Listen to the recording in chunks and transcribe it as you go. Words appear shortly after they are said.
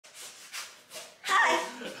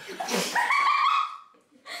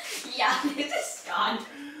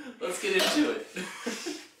get into it.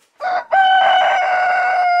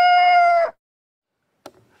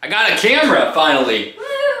 I got a camera, finally!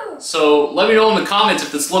 Woo! So let me know in the comments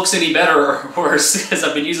if this looks any better or worse, because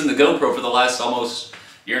I've been using the GoPro for the last almost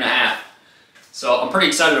year and a half. So I'm pretty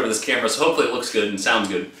excited over this camera, so hopefully it looks good and sounds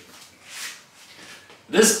good.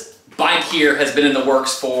 This bike here has been in the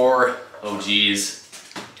works for, oh geez,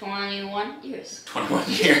 21 years. 21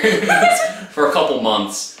 years, for a couple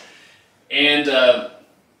months. And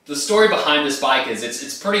the story behind this bike is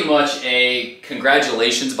it's pretty much a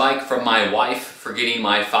congratulations bike from my wife for getting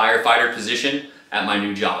my firefighter position at my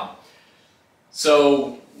new job.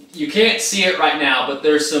 So you can't see it right now, but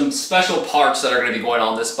there's some special parts that are going to be going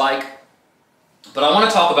on this bike. But I want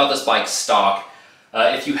to talk about this bike stock.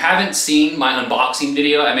 If you haven't seen my unboxing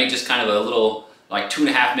video, I made just kind of a little like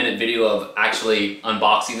 2.5 minute video of actually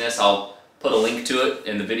unboxing this. I'll put a link to it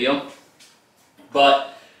in the video.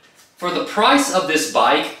 But for the price of this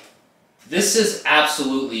bike, this is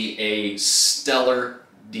absolutely a stellar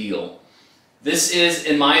deal. This is,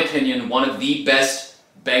 in my opinion, one of the best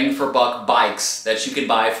bang for buck bikes that you can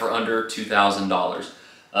buy for under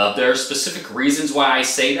 $2,000. There are specific reasons why I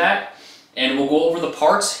say that, and we'll go over the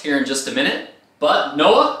parts here in just a minute. But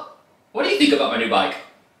Noah, what do you think about my new bike?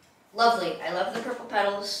 Lovely. I love the purple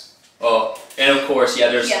pedals. Oh, and of course, yeah,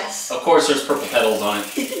 there's Yes. of course there's purple pedals on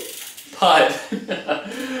it. But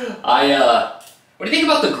what do you think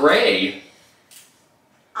about the gray?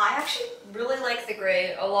 I actually really like the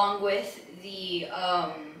gray, along with the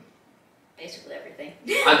basically everything.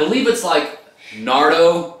 I believe it's like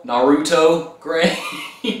Naruto gray.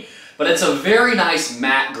 But it's a very nice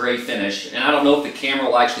matte gray finish, and I don't know if the camera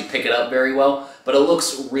will actually pick it up very well, but it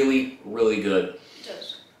looks really, really good. It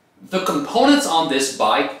does. The components on this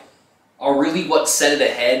bike are really what set it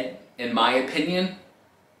ahead, in my opinion.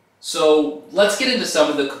 So let's get into some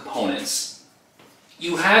of the components.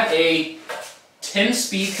 You have a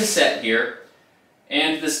 10-speed cassette here,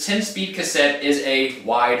 and this 10-speed cassette is a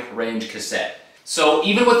wide range cassette. So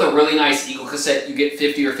even with a really nice Eagle cassette, you get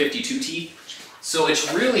 50 or 52 teeth. So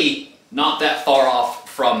it's really not that far off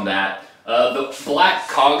from that. The black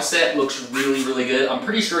cog set looks really, really good. I'm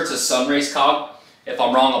pretty sure it's a Sunrace cog. If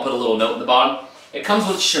I'm wrong, I'll put a little note in the bottom. It comes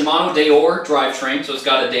with Shimano Deore drivetrain, so it's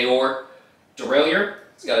got a Deore derailleur,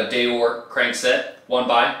 it's got a Deore crankset,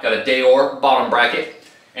 got a Deore bottom bracket,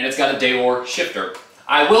 and it's got a Deore shifter.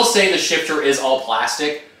 I will say the shifter is all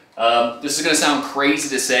plastic. This is going to sound crazy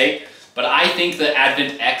to say, but I think the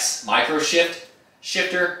Advent X micro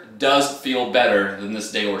shifter does feel better than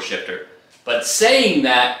this Deore shifter. But saying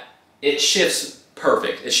that, it shifts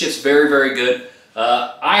perfect. It shifts very, very good.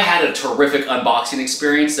 I had a terrific unboxing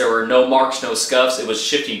experience. There were no marks, no scuffs. It was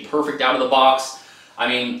shifting perfect out of the box. I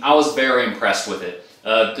mean, I was very impressed with it.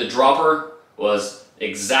 The dropper was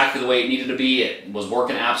exactly the way it needed to be. It was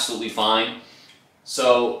working absolutely fine.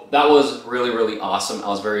 So that was really, really awesome. I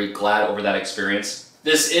was very glad over that experience.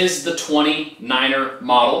 This is the 29er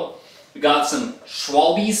model. We got some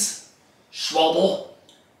Schwalbes, Schwabble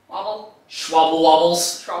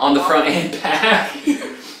wobbles on the front and back.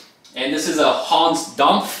 And this is a Hans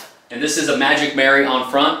Dampf, and this is a Magic Mary on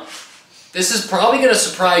front. This is probably going to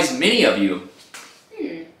surprise many of you,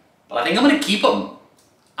 but I think I'm going to keep them.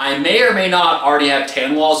 I may or may not already have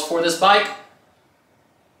tan walls for this bike,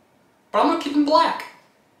 but I'm going to keep them black.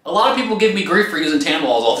 A lot of people give me grief for using tan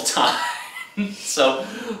walls all the time, so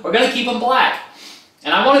we're going to keep them black.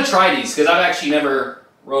 And I want to try these because I've actually never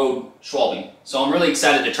rode Schwalbe, so I'm really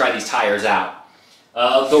excited to try these tires out.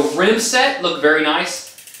 The rim set look very nice.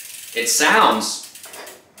 It sounds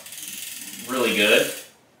really good.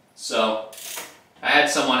 So I had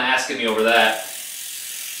someone asking me over that,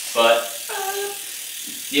 but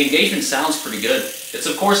the engagement sounds pretty good. It's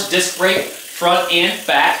of course disc brake front and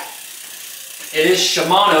back. It is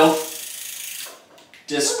Shimano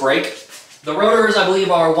disc brake. The rotors I believe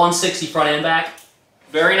are 160 front and back.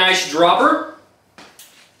 Very nice dropper.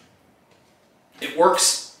 It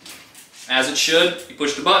works as it should. You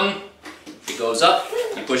push the button, it goes up.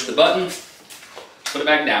 You push the button, put it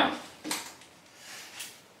back down.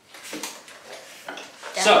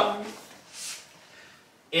 So,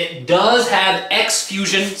 it does have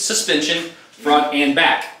X-Fusion suspension front and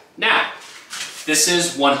back. Now, this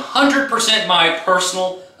is 100% my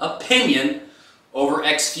personal opinion over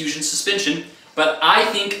X-Fusion suspension, but I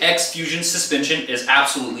think X-Fusion suspension is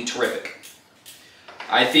absolutely terrific.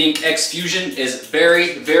 I think X-Fusion is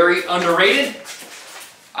very, very underrated.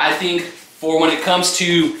 I think for when it comes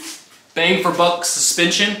to bang for buck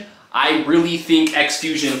suspension, I really think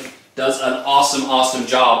X-Fusion does an awesome, awesome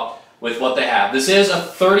job with what they have. This is a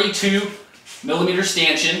 32mm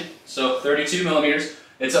stanchion, so 32mm.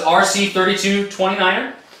 It's an RC32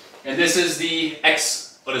 29er. And this is the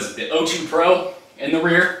the O2 Pro in the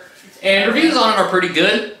rear. And reviews on it are pretty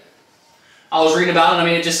good. I was reading about it, I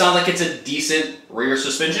mean, it just sounds like it's a decent rear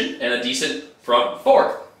suspension and a decent front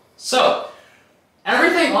fork. So,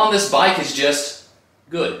 everything on this bike is just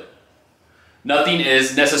good. Nothing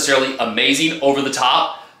is necessarily amazing over the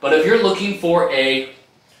top, but if you're looking for a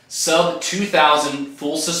sub 2000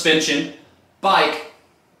 full suspension bike,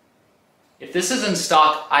 if this is in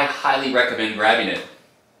stock, I highly recommend grabbing it.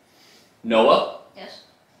 Noah? Yes?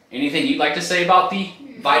 Anything you'd like to say about the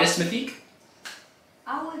Vitus Mythique?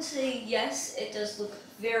 I would say yes, it does look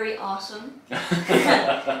very awesome. And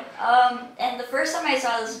the first time I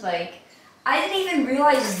saw this bike, I didn't even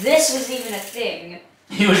realize this was even a thing.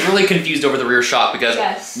 He was really confused over the rear shock because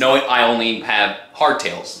Yes. no, I only have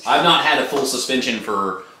hardtails. I've not had a full suspension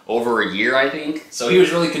for over a year, I think. So he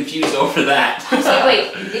was really confused over that. So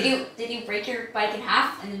wait, did you break your bike in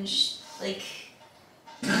half and then like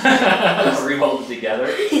Re-weld it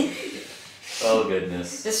together. Oh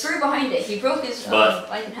goodness. the screw behind it? He broke his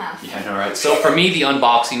bike in half. Yeah, all right. So for me, the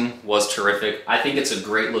unboxing was terrific. I think it's a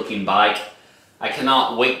great looking bike. I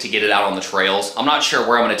cannot wait to get it out on the trails. I'm not sure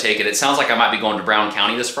where I'm going to take it. It sounds like I might be going to Brown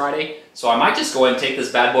County this Friday. So I might just go ahead and take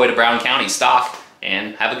this bad boy to Brown County stock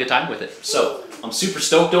and have a good time with it. So I'm super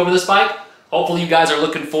stoked over this bike. Hopefully you guys are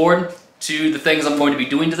looking forward to the things I'm going to be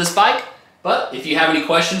doing to this bike. But if you have any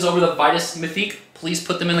questions over the Vitus Mythique, please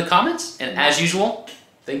put them in the comments. And as usual,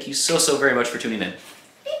 thank you so very much for tuning in.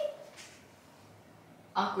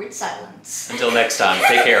 Awkward silence. Until next time,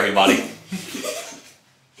 take care everybody.